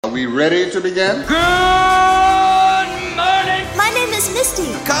we ready to begin? Good morning! My name is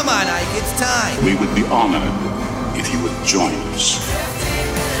Misty. Come on, Ike, it's time. We would be honored if you would join us.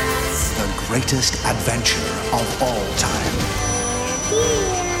 The greatest adventure of all time.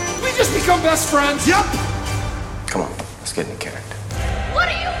 We just become best friends. Yep. Come on, let's get in character. What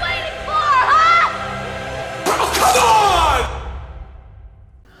are you waiting for, huh? Oh, come on!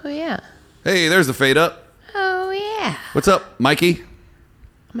 Oh, yeah. Hey, there's the fade up. Oh, yeah. What's up, Mikey?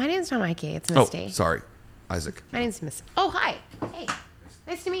 My name's not Mikey. It's Misty. Oh, sorry. Isaac. My name's Misty. Oh, hi. Hey.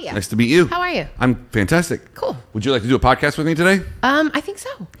 Nice to meet you. Nice to meet you. How are you? I'm fantastic. Cool. Would you like to do a podcast with me today? I think so.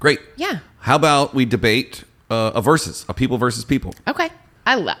 Great. Yeah. How about we debate a people versus people? Okay.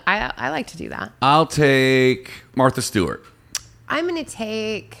 I like to do that. I'll take Martha Stewart. I'm going to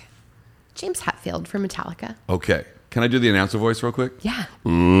take James Hetfield from Metallica. Okay. Can I do the announcer voice real quick? Yeah.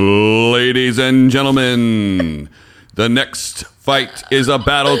 Ladies and gentlemen, the next fight is a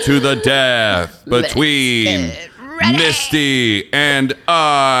battle to the death between Misty and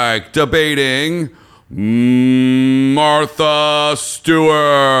Ike debating Martha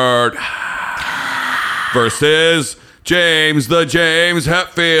Stewart versus James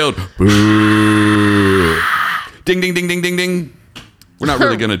Hetfield. Boo. Ding, ding, ding, ding, ding, ding. We're not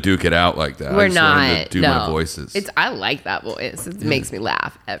really going to duke it out like that. We're I just not. wanted to do no. my voices. I like that voice. It makes me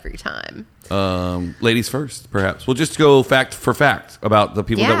laugh every time. Ladies first, perhaps. We'll just go fact for fact about the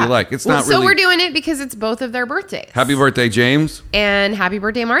people that we like. It's not really... So we're doing it because it's both of their birthdays. Happy birthday, James. And happy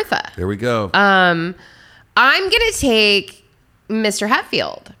birthday, Martha. There we go. I'm going to take Mr.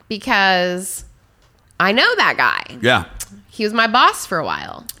 Hetfield because I know that guy. Yeah. He was my boss for a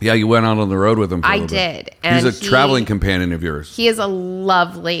while. Yeah, you went out on the road with him for a little bit. did. And He's a traveling companion of yours. He is a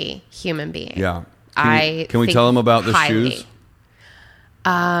lovely human being. Yeah. Can we think tell him about the highly. shoes?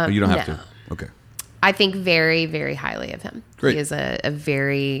 You don't have no. to. Okay. I think very, very highly of him. Great. He is a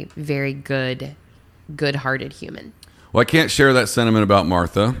very, very good-hearted human. Well, I can't share that sentiment about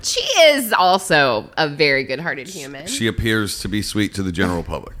Martha. She is also a very good-hearted human. She appears to be sweet to the general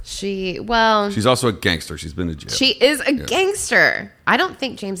public. She's also a gangster. She's been to jail. She is a gangster. I don't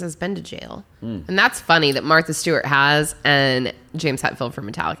think James has been to jail. And that's funny that Martha Stewart has and James Hetfield from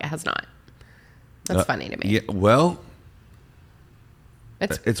Metallica has not. That's funny to me. Yeah, well,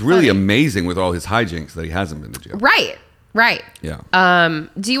 it's really amazing with all his hijinks that he hasn't been to jail. Right. Yeah.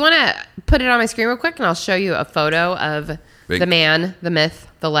 Do you want to put it on my screen real quick and I'll show you a photo of the man, the myth,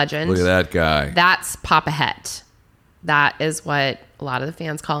 the legend. Look at that guy. That's Papa Het. That is what a lot of the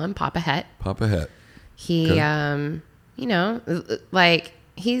fans call him, Papa Het. Papa Het. He, like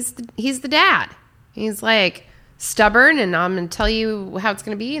he's the dad. He's like stubborn, and I'm gonna tell you how it's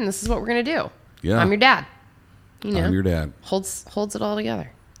gonna be, and this is what we're gonna do. Yeah, I'm your dad. You know, I'm your dad. Holds it all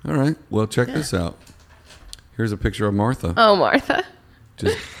together. All right. Well, check this out. Here's a picture of Martha. Oh, Martha.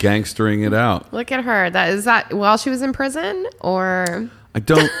 Just gangstering it out. Look at her. Is that while she was in prison, or? I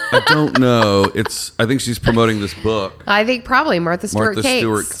don't know. I think she's promoting this book. I think probably Martha Stewart Martha Cakes.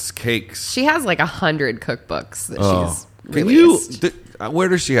 Stewart's Cakes. She has like 100 cookbooks that she's Can released. where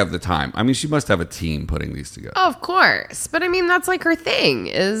does she have the time? I mean, she must have a team putting these together. Oh, of course. But I mean, that's like her thing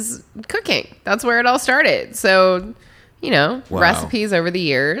is cooking. That's where it all started. So, recipes over the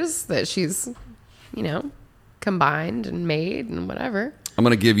years that she's, combined and made and whatever. I'm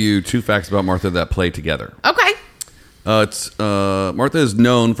going to give you 2 facts about Martha that play together. Okay. Martha is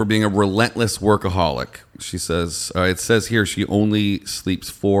known for being a relentless workaholic. She says, it says here she only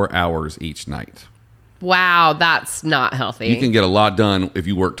sleeps 4 hours each night. Wow, that's not healthy. You can get a lot done if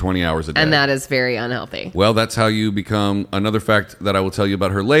you work 20 hours a day. And that is very unhealthy. Well, that's how you become another fact that I will tell you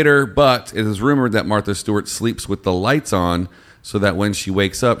about her later, but it is rumored that Martha Stewart sleeps with the lights on so that when she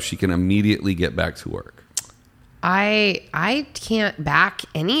wakes up, she can immediately get back to work. I can't back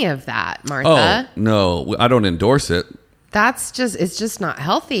any of that, Martha. Oh, no, I don't endorse it. It's just not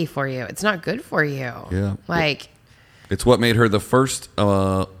healthy for you. It's not good for you. Yeah. It's what made her the first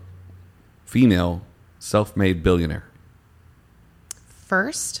female self-made billionaire.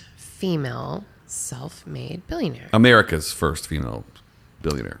 First female self-made billionaire. America's first female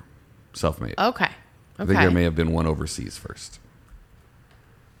billionaire. Self-made. Okay. I think there may have been one overseas first.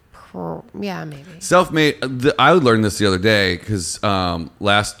 Yeah, maybe. Self-made. I learned this the other day because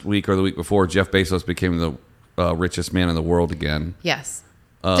last week or the week before, Jeff Bezos became the richest man in the world again. Yes.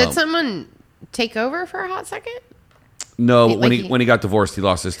 Did someone take over for a hot second? No, when he got divorced, he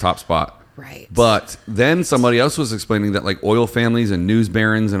lost his top spot. Right. But then somebody else was explaining that like oil families and news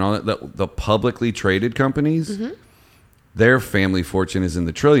barons and all that the publicly traded companies, their family fortune is in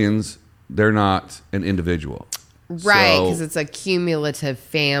the trillions. They're not an individual. Right, because it's a cumulative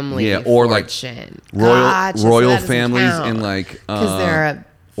family or fortune. like royal so families in like because they're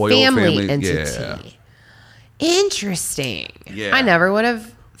oil family families. entity. Interesting. Yeah. I never would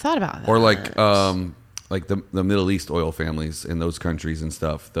have thought about that. Or like the Middle East oil families in those countries and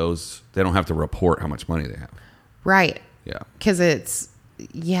stuff. Those they don't have to report how much money they have. Right. Yeah. Because it's,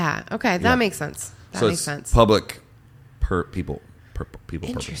 okay, that Yeah. makes sense. That So makes it's sense. public people.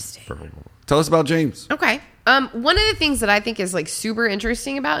 Interesting. Tell us about James. Okay. One of the things that I think is like super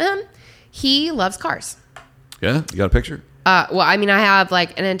interesting about him, he loves cars. Yeah, you got a picture? Well, I mean, I have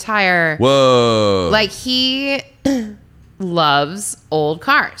like an entire, Whoa. like he loves old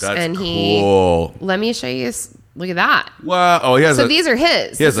cars. That's and cool. Let me show you, look at that. Wow. Oh, he has So these are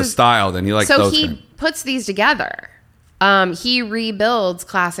his. He has This a is- style. Then he likes So those. he things. puts these together. He rebuilds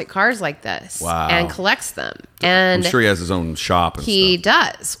classic cars like this Wow. and collects them. And I'm sure he has his own shop and he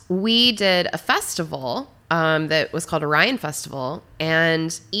stuff. does. We did a festival that was called Orion Festival,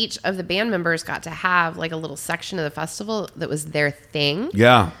 and each of the band members got to have like a little section of the festival that was their thing.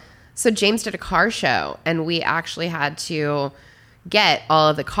 Yeah. So James did a car show, and we actually had to get all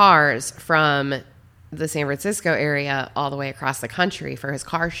of the cars from the San Francisco area all the way across the country for his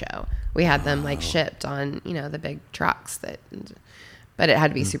car show. We had them like shipped on, the big trucks but it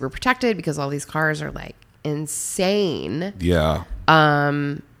had to be super protected because all these cars are like insane. Yeah.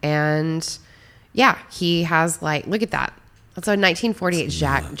 And yeah, he has like, look at that. That's a 1948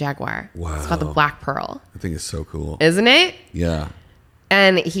 Jaguar. Wow. It's called the Black Pearl. I think it's so cool. Isn't it? Yeah.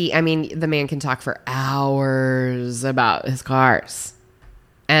 And the man can talk for hours about his cars.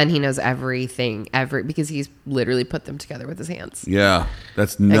 And he knows everything, because he's literally put them together with his hands Yeah.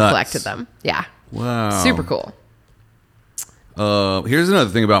 That's and nuts. collected them. Yeah. Wow. Super cool. Here's another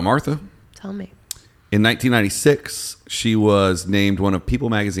thing about Martha. Tell me. In 1996, she was named one of People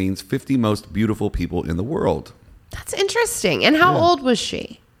Magazine's 50 most beautiful people in the world. That's interesting. And how old was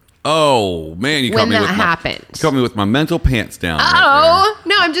she? Oh, man, you When caught me that with happened. You caught me with my mental pants down. Oh,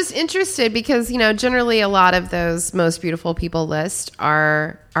 no, I'm just interested because, generally a lot of those most beautiful people list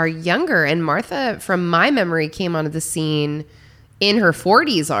are younger. And Martha, from my memory, came onto the scene in her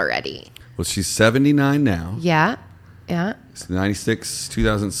 40s already. Well, she's 79 now. Yeah. Yeah. It's 96,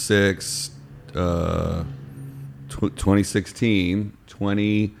 2006, 2016,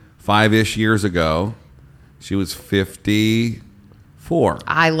 25-ish years ago. She was 54.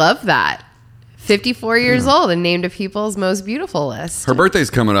 I love that. 54 years old and named a People's Most Beautiful list. Her birthday's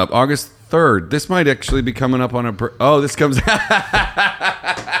coming up, August 3rd. This might actually be coming up on a... this comes...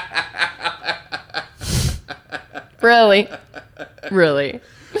 Really? Really?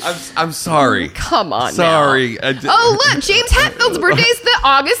 I'm sorry. Come on Sorry. now. Oh, look, James Hetfield's birthday's the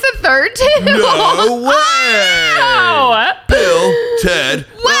August the 3rd, too. No way! Wow. Bill, Ted.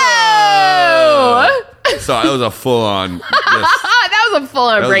 Whoa! So that was a full-on... That was a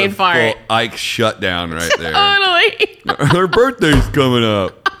full-on brain fart. Full Ike shutdown right there. Totally. Her birthday's coming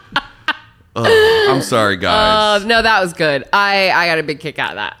up. I'm sorry, guys. No, that was good. I got a big kick out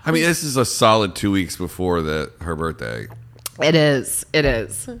of that. I mean, this is a solid 2 weeks before her birthday. It is. It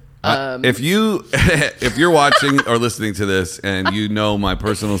is. If you're watching or listening to this and you know my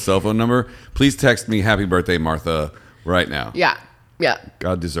personal cell phone number, please text me "Happy Birthday, Martha" right now. Yeah. Yeah.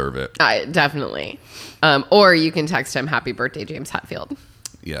 God deserve it. Definitely. Or you can text him "Happy Birthday, James Hetfield."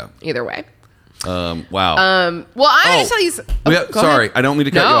 Yeah. Either way. Wow. Well, I'm going to tell you. Sorry, ahead. I don't mean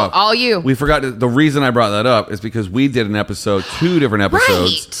to cut you No, off. all you. We forgot the reason I brought that up is because we did an episode, 2 different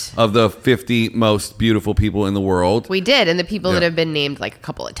episodes of the 50 most beautiful people in the world. We did, and the people that have been named like a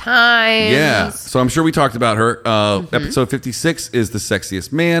couple of times. Yeah. So I'm sure we talked about her. Episode 56 is the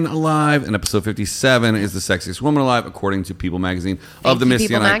sexiest man alive, and episode 57 is the sexiest woman alive, according to People Magazine of the you, Misty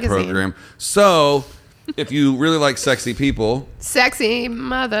People and Ike Magazine. program. So if you really like sexy people, Sexy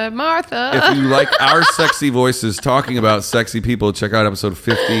Mother Martha. if you like our sexy voices talking about sexy people, check out episode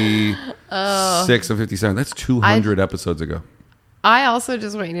 56 and 57. That's 200 episodes ago. I also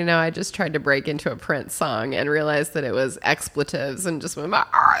just want you to know I just tried to break into a Prince song and realized that it was expletives and just went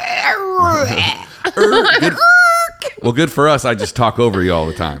Well, good for us. I just talk over you all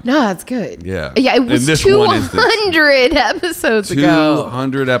the time. No, that's good. Yeah. Yeah, it In was this one instance. 200 episodes ago.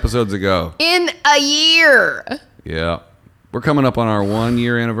 200 episodes ago. In a year. Yeah. We're coming up on our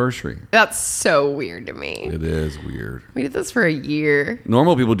 1-year anniversary. That's so weird to me. It is weird. We did this for a year.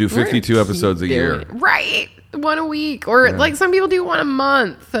 Normal people do We're 52 gonna episodes a keep year. doing it. Right. One a week. Or like some people do one a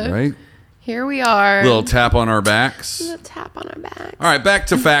month. Right? Here we are. Little tap on our backs. Little tap on our back. All right, back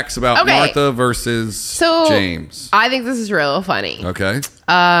to facts about Okay. Martha versus James. I think this is real funny. Okay.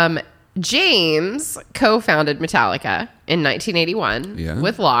 James co-founded Metallica in 1981 Yeah.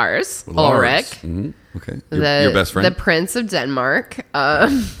 with Lars Lars. Ulrich, Mhm. Okay. the Your best friend? the Prince of Denmark.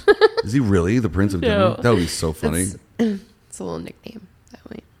 Is he really the Prince of Denmark? That would be so funny. It's a little nickname that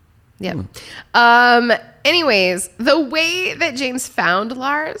way. Yep. Anyways, the way that James found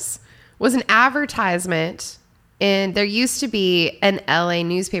Lars was an advertisement. And there used to be an LA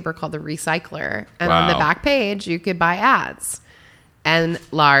newspaper called The Recycler. And on the Wow. back page, you could buy ads. And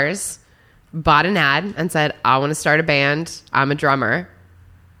Lars bought an ad and said, I want to start a band. I'm a drummer.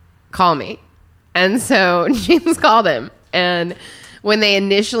 Call me. And so James called him. And when they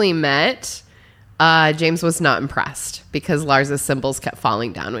initially met, James was not impressed because Lars's cymbals kept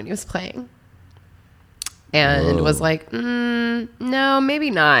falling down when he was playing. And was like, no,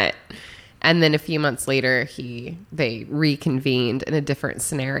 maybe not. And then a few months later, they reconvened in a different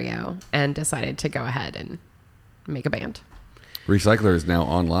scenario and decided to go ahead and make a band. Recycler is now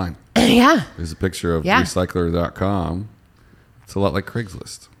online. Yeah. There's a picture of Yeah. recycler.com. It's a lot like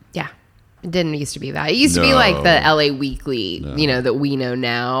Craigslist. Yeah. It didn't used to be that. It used to be like the LA Weekly, that we know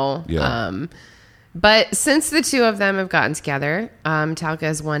now. Yeah. But since the two of them have gotten together, Metallica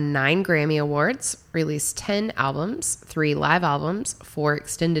has won 9 Grammy Awards, released 10 albums, 3 live albums, 4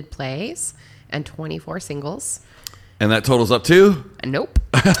 extended plays, and 24 singles. And that totals up to? Nope.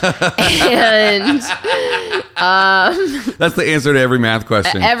 And That's the answer to every math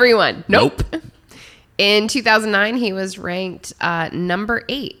question. everyone, nope. In 2009, he was ranked number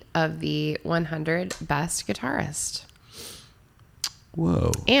 8 of the 100 best guitarist.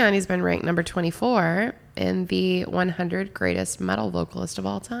 Whoa. And he's been ranked number 24 in the 100 greatest metal vocalist of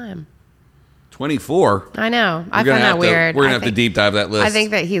all time. 24? I know. I We're gonna find that have to- weird. We're going to have to deep dive that list. I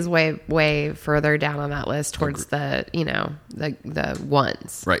think that he's way, way further down on that list towards the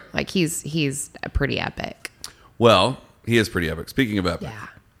ones. Right. Like he's pretty epic. Well, he is pretty epic. Speaking of epic.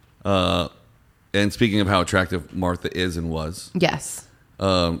 Yeah. And speaking of how attractive Martha is and was, Yes.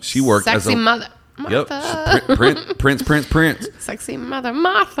 she worked as Sexy a... mother. Yep. Martha. Prince. Sexy mother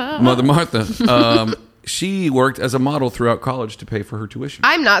Martha. Mother Martha. She worked as a model throughout college to pay for her tuition.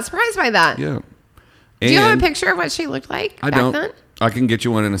 I'm not surprised by that. Yeah. Do you have a And picture of what she looked like I back don't. then? I can get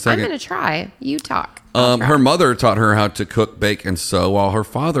you one in a I'm second. going to try. You talk. I'll try. Her mother taught her how to cook, bake, and sew, while her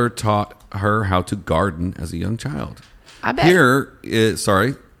father taught her how to garden as a young child. I bet. Here is,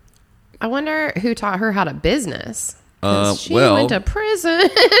 sorry. I wonder who taught her how to business. 'Cause she well- went to prison.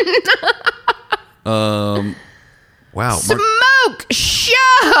 Wow. Smoke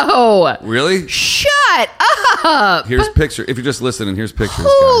show. Really? Shut up. Here's picture. If you're just listening, here's pictures. guys.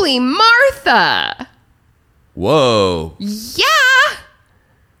 Holy Martha. Whoa. Yeah.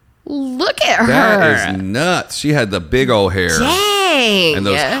 Look at her. That is nuts. She had the big old hair. Dang. And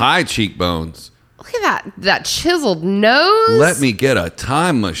those high cheekbones. Look at that chiseled nose. Let me get a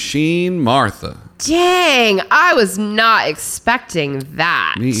time machine, Martha. Dang. I was not expecting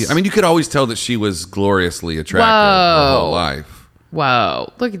that. I mean, you could always tell that she was gloriously attractive her whole life.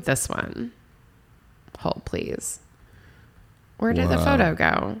 Whoa. Look at this one. Hold, please. Where did the Wow. photo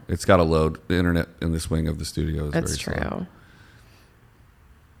go? It's got to load. The internet in this wing of the studio is That's very true. slow.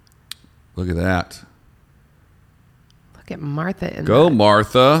 Look at that. Look at Martha in Go, that.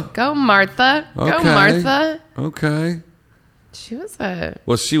 Martha. Go, Martha. Go, Okay. Martha. Okay. She was a...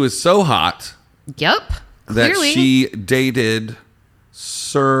 Well, she was so hot Yep. that Clearly. she dated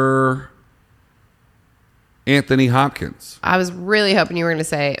Sir Anthony Hopkins. I was really hoping you were going to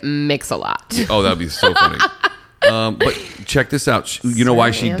say Mix-a-Lot. Oh, that would be so funny. But check this out. You know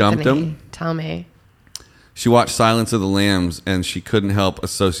why she dumped him? Tell me. She watched Silence of the Lambs, and she couldn't help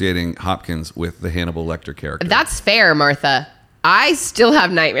associating Hopkins with the Hannibal Lecter character. That's fair, Martha. I still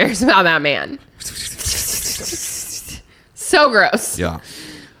have nightmares about that man. So gross. Yeah.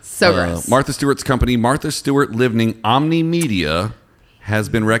 So gross. Martha Stewart's company, Martha Stewart Living Omni Media, has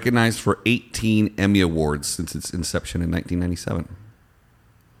been recognized for 18 Emmy Awards since its inception in 1997.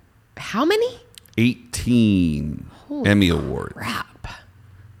 How many? 18 Emmy Awards. Crap.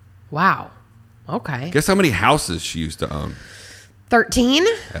 Wow. Okay. Guess how many houses she used to own? 13?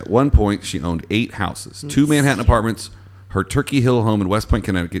 At one point, she owned 8 houses. 2 Manhattan apartments, her Turkey Hill home in West Point,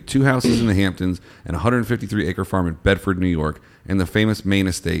 Connecticut, 2 houses in the Hamptons, and a 153-acre farm in Bedford, New York, and the famous Maine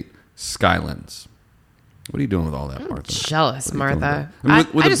estate, Skylands. What are you doing with all that, Martha? Jealous, What are you doing Martha. with that? I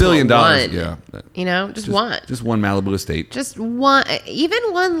mean, with I $1 just billion, want one. yeah. You know, just one. Just one Malibu estate. Just one, even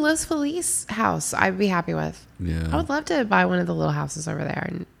one Los Feliz house, I'd be happy with. Yeah. I would love to buy one of the little houses over there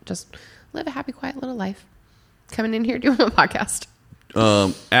and just live a happy, quiet little life. Coming in here doing a podcast.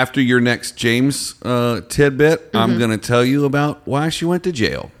 After your next James tidbit, I'm going to tell you about why she went to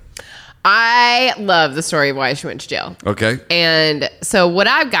jail. I love the story of why she went to jail. Okay. And so what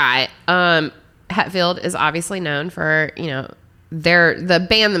I've got, Hetfield is obviously known for, the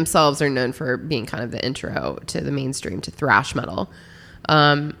band themselves are known for being kind of the intro to the mainstream to thrash metal.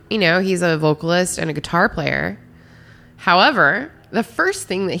 He's a vocalist and a guitar player. However, the first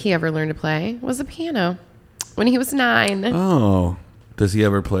thing that he ever learned to play was the piano when he was 9. Oh, does he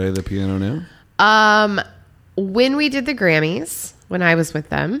ever play the piano now? When we did the Grammys, when I was with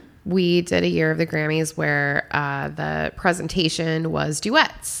them, we did a year of the Grammys where the presentation was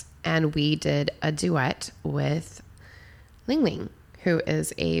duets. And we did a duet with Ling Ling, who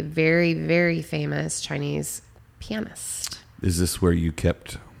is a very, very famous Chinese pianist. Is this where you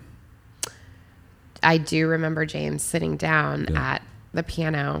kept... I do remember James sitting down at the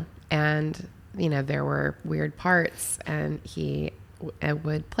piano, and, you know, there were weird parts, and he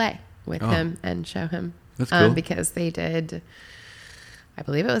would play with him and show him. That's cool. Because they did... I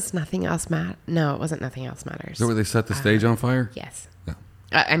believe it was Nothing Else Matters. No, it wasn't Nothing Else Matters. Is that where they set the stage on fire? Yes. Yeah.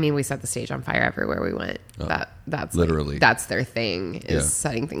 I mean, we set the stage on fire everywhere we went. That's literally. like, that's their thing, is Yeah.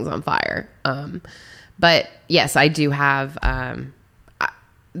 setting things on fire. But yes, I do have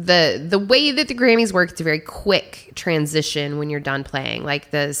the way that the Grammys work. It's a very quick transition when you're done playing.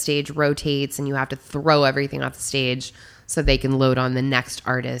 Like the stage rotates, and you have to throw everything off the stage so they can load on the next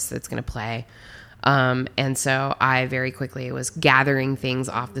artist that's going to play. And so I very quickly was gathering things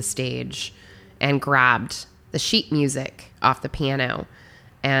off the stage and grabbed the sheet music off the piano,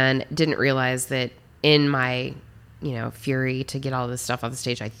 and didn't realize that in my, you know, fury to get all this stuff off the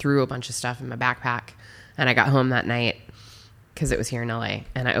stage, I threw a bunch of stuff in my backpack, and I got home that night because it was here in LA,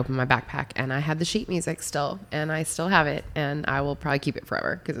 and I opened my backpack and I had the sheet music still, and I still have it, and I will probably keep it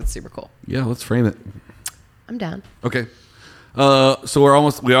forever because it's super cool. Yeah, let's frame it. I'm down. Okay. So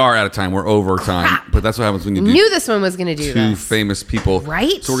we are out of time. We're over time, but that's what happens when you do Knew this one was going to do two this. famous people.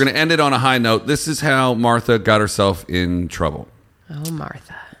 Right? So we're going to end it on a high note. This is how Martha got herself in trouble. Oh,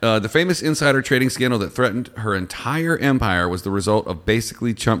 Martha. The famous insider trading scandal that threatened her entire empire was the result of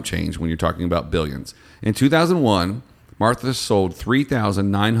basically chump change when you're talking about billions. In 2001, Martha sold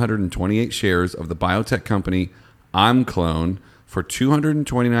 3,928 shares of the biotech company ImClone for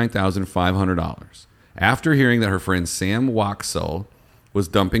 $229,500 after hearing that her friend Sam Waxel was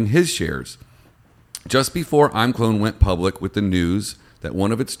dumping his shares. Just before ImClone went public with the news that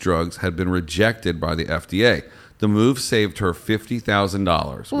one of its drugs had been rejected by the FDA. The move saved her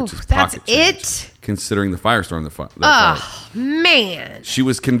 $50,000, which is that's pocket change, it? considering the firestorm that followed. Oh, man. She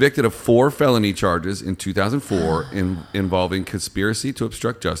was convicted of 4 felony charges in 2004 involving conspiracy to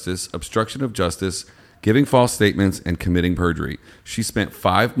obstruct justice, obstruction of justice, giving false statements, and committing perjury. She spent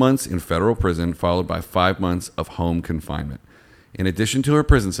 5 months in federal prison, followed by 5 months of home confinement. In addition to her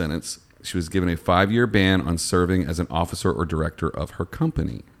prison sentence, she was given a 5-year ban on serving as an officer or director of her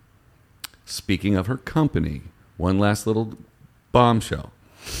company. Speaking of her company, one last little bombshell.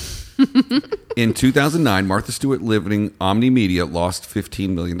 In 2009, Martha Stewart Living Omni Media lost $15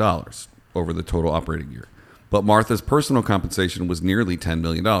 million over the total operating year. But Martha's personal compensation was nearly $10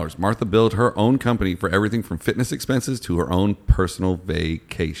 million. Martha billed her own company for everything from fitness expenses to her own personal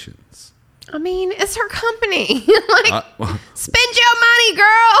vacations. I mean, it's her company. Spend your money,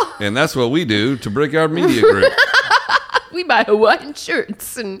 girl. And that's what we do to Brickyard Media Group. We buy Hawaiian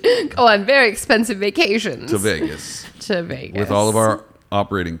shirts and go on very expensive vacations. To Vegas. To Vegas. With all of our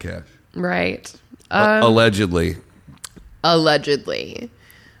operating cash. Right. Allegedly. Allegedly.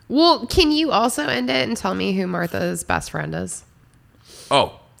 Well, can you also end it and tell me who Martha's best friend is?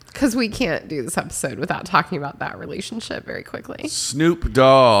 Oh. Because we can't do this episode without talking about that relationship very quickly. Snoop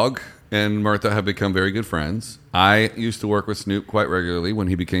Dogg and Martha have become very good friends. I used to work with Snoop quite regularly when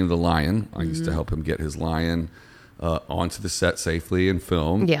he became the Lion. I used to help him get his Lion onto the set safely and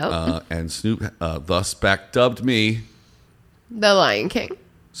film. Yep. And Snoop thus back-dubbed me The Lion King.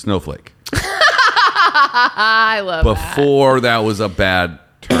 Snowflake. I love that. Before that was a bad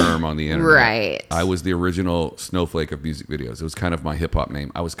term on the internet. Right. I was the original Snowflake of music videos. It was kind of my hip-hop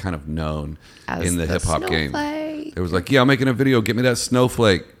name. I was kind of known As in the hip-hop game. Snowflake. It was like, yeah, I'm making a video. Get me that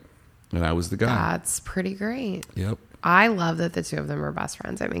Snowflake. And I was the guy. That's pretty great. Yep. I love that the two of them are best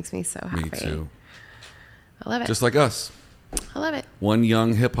friends. It makes me so happy. Me too. I love it. Just like us. I love it. One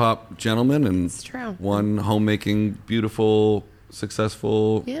young hip-hop gentleman and It's true. one homemaking, beautiful,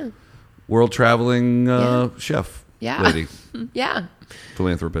 successful, Yeah. world-traveling Yeah. chef Yeah. lady, Yeah.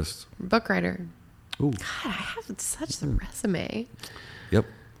 philanthropist. Book writer. Ooh. God, I have such the resume. Yep.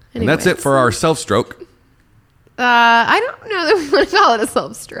 And that's it Anyways. for our self-stroke. I don't know that we want to call it a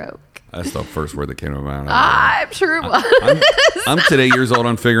self-stroke. That's the first word that came to my mind. I'm sure it was. I'm today years old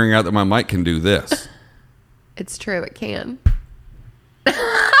on figuring out that my mic can do this. It's true. It can.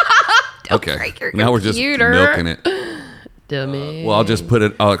 Okay. break your Now we're just computer. milking it. Dummy. Well,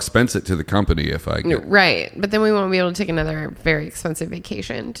 I'll expense it to the company if I get. Right. But then we won't be able to take another very expensive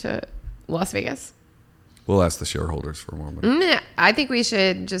vacation to Las Vegas. We'll ask the shareholders for more money. I think we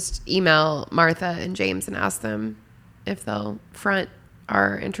should just email Martha and James and ask them if they'll front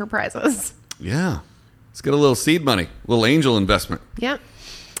our enterprises. Yeah. Let's get a little seed money, a little angel investment. Yeah.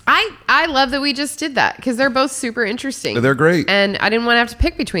 I love that we just did that because they're both super interesting. They're great. And I didn't want to have to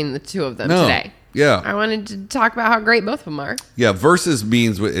pick between the two of them today. Yeah. I wanted to talk about how great both of them are. Yeah, versus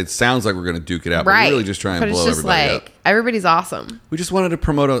means it sounds like we're going to duke it out, but we're really just trying to blow everybody up. Everybody's awesome. We just wanted to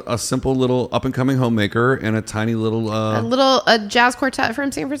promote a simple little up-and-coming homemaker and a tiny little... a jazz quartet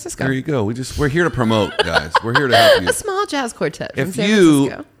from San Francisco. There you go. We're here to promote, guys. We're here to help you. A small jazz quartet from If San you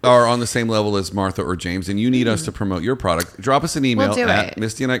Francisco. are on the same level as Martha or James and you need us to promote your product, drop us an email We'll do at it.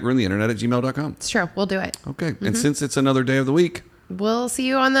 mistyandikeruintheinternet@gmail.com. It's true. We'll do it. Okay. And since it's another day of the week, We'll see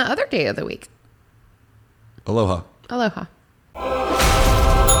you on the other day of the week. aloha. Aloha.